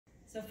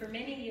So for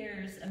many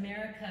years,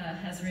 America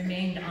has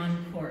remained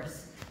on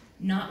course,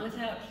 not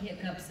without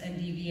hiccups and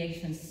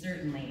deviations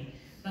certainly,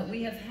 but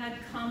we have had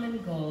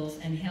common goals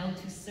and held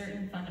to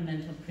certain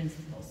fundamental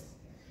principles.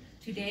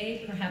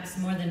 Today, perhaps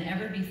more than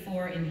ever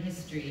before in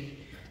history,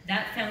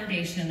 that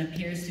foundation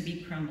appears to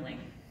be crumbling.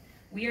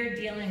 We are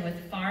dealing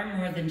with far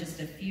more than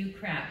just a few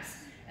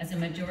cracks, as a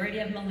majority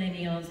of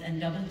millennials and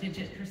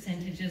double-digit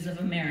percentages of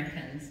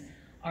Americans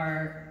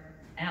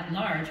at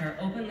large are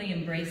openly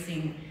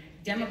embracing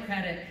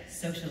democratic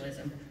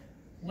socialism.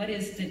 What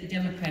is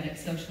democratic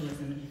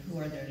socialism and who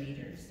are their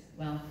leaders?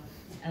 Well,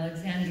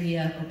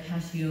 Alexandria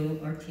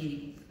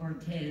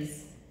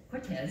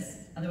Ocasio-Cortez,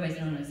 otherwise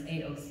known as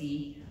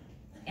AOC,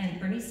 and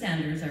Bernie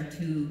Sanders are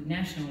two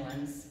national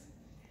ones.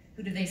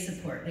 Who do they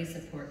support? They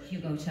support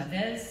Hugo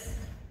Chavez,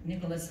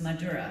 Nicolas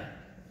Maduro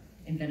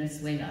in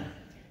Venezuela.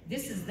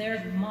 This is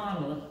their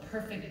model of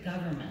perfect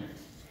government.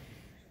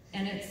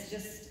 And it's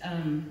just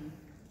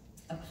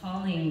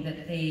appalling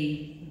that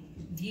they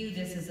view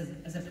this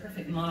as a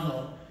perfect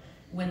model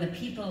when the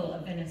people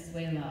of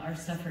Venezuela are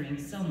suffering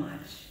so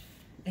much.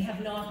 They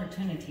have no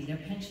opportunity. Their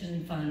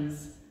pension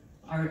funds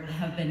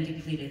have been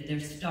depleted. They're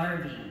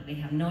starving. They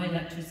have no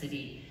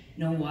electricity,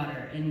 no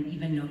water, and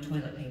even no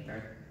toilet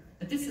paper.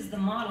 But this is the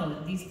model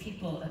that these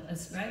people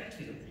ascribe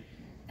to.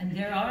 And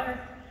there are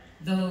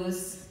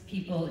those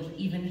people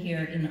even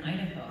here in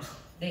Idaho.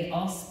 They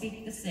all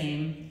speak the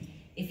same.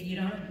 If you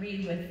don't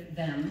agree with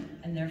them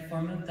and their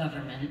form of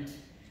government,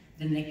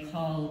 then they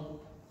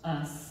call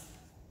us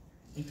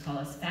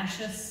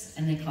fascists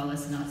and they call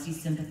us Nazi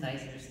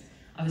sympathizers.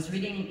 I was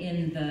reading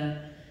in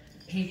the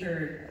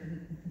paper,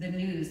 the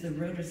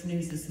Reuters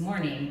news this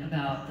morning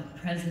about the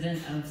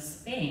president of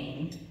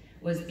Spain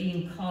was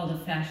being called a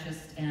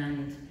fascist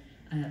and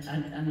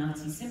a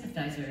Nazi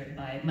sympathizer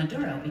by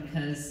Maduro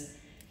because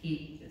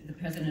the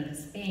president of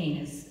Spain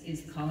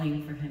is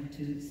calling for him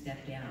to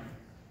step down.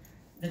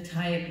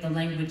 The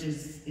language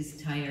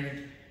is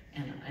tired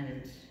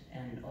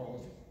and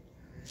old.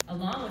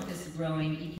 Along with this growing